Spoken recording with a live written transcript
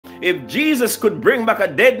If Jesus could bring back a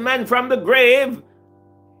dead man from the grave,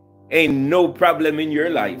 ain't no problem in your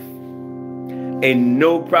life. Ain't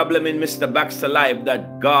no problem in Mr. Baxter's life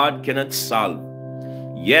that God cannot solve.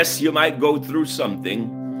 Yes, you might go through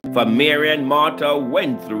something. For Mary and Martha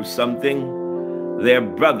went through something. Their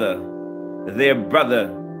brother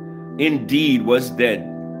indeed was dead.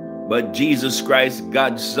 But Jesus Christ,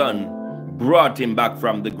 God's Son, brought him back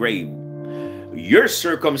from the grave. Your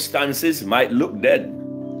circumstances might look dead.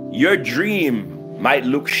 Your dream might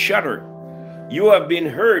look shattered. You have been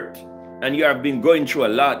hurt and you have been going through a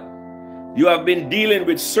lot. You have been dealing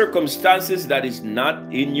with circumstances that is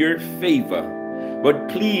not in your favor. But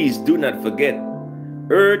please do not forget,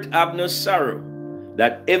 earth have no sorrow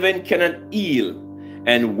that heaven cannot heal.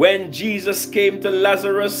 And when Jesus came to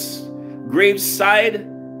Lazarus' graveside,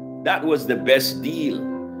 that was the best deal.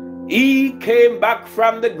 He came back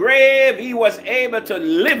from the grave. He was able to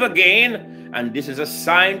live again. And this is a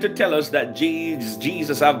sign to tell us that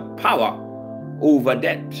Jesus has power over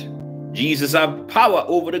death. Jesus has power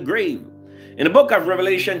over the grave. In the book of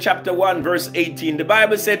Revelation chapter 1 verse 18, the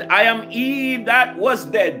Bible said, I am he that was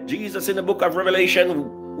dead. Jesus in the book of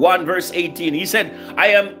Revelation 1 verse 18, he said, I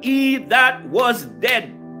am he that was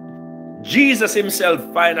dead. Jesus himself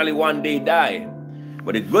finally one day died.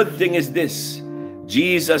 But the good thing is this,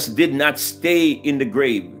 Jesus did not stay in the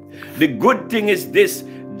grave. The good thing is this,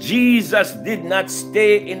 Jesus did not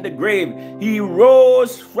stay in the grave. He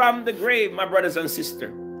rose from the grave, my brothers and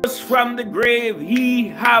sisters. From the grave, he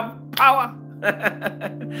have power.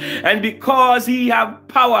 And because he have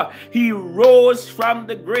power, he rose from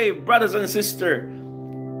the grave. Brothers and sisters,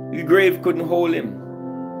 the grave couldn't hold him.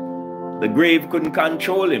 The grave couldn't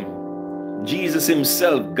control him. Jesus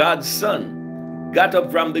himself, God's Son, got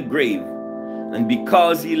up from the grave. And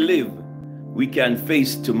because he lived, we can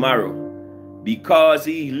face tomorrow. Because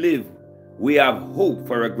he lived, we have hope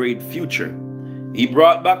for a great future. He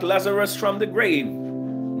brought back Lazarus from the grave.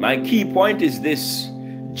 My key point is this.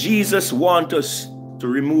 Jesus wants us to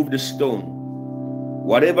remove the stone.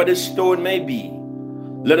 Whatever the stone may be,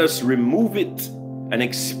 let us remove it and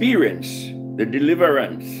experience the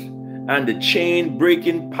deliverance and the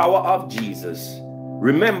chain-breaking power of Jesus.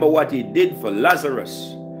 Remember what he did for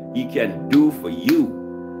Lazarus. He can do for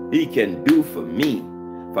you. He can do for me.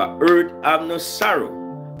 For earth have no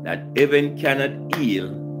sorrow that heaven cannot heal,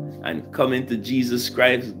 and coming to Jesus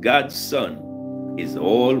Christ, God's Son, is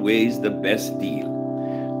always the best deal.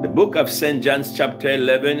 The book of St. John chapter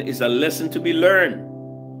 11 is a lesson to be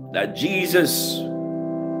learned that Jesus'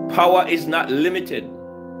 power is not limited.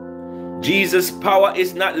 Jesus' power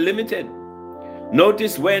is not limited.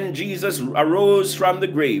 Notice when Jesus arose from the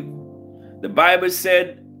grave, the Bible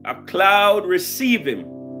said a cloud received him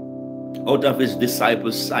out of his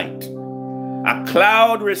disciples' sight. A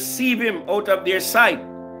cloud received him out of their sight.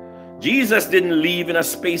 Jesus didn't live in a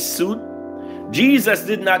spacesuit. Jesus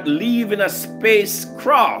did not live in a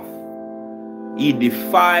spacecraft. He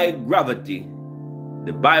defied gravity.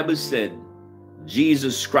 The Bible said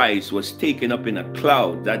Jesus Christ was taken up in a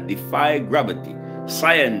cloud that defied gravity.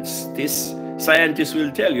 Scientists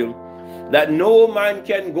will tell you that no man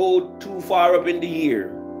can go too far up in the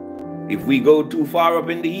air. If we go too far up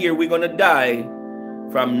in the air, we're going to die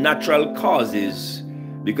from natural causes,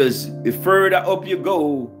 because the further up you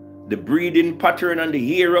go, the breathing pattern and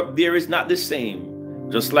the air up there is not the same.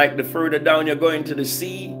 Just like the further down you're going to the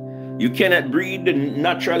sea, you cannot breathe the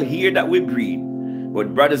natural air that we breathe.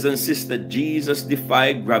 But brothers and sisters, Jesus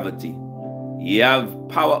defied gravity. He have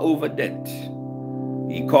power over death.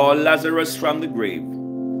 He called Lazarus from the grave.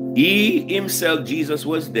 He himself, Jesus,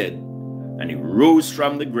 was dead, and he rose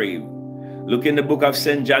from the grave. Look in the book of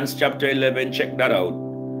St. John chapter 11, check that out.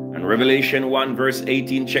 And Revelation 1 verse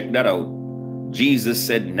 18, check that out. Jesus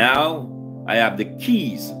said, now I have the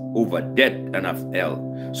keys over death and of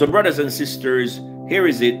hell. So brothers and sisters, here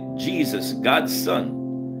is it. Jesus, God's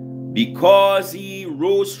Son, because he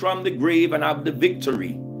rose from the grave and have the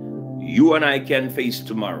victory, you and I can face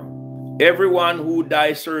tomorrow. Everyone who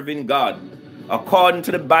dies serving God, according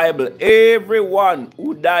to the Bible, everyone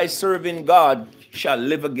who dies serving God shall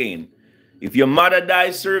live again. If your mother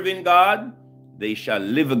dies serving God, they shall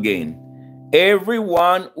live again.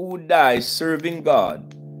 Everyone who dies serving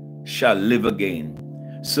God shall live again.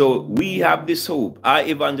 So we have this hope. I,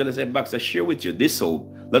 Evangelist F Baxter, share with you this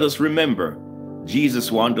hope. Let us remember,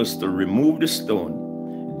 Jesus wants us to remove the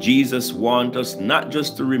stone. Jesus wants us not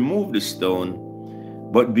just to remove the stone,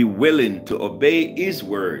 but be willing to obey his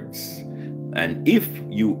words. And if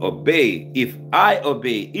I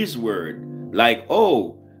obey his word, like,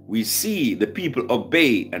 we see the people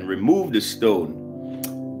obey and remove the stone,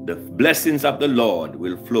 the blessings of the Lord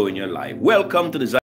will flow in your life. Welcome to the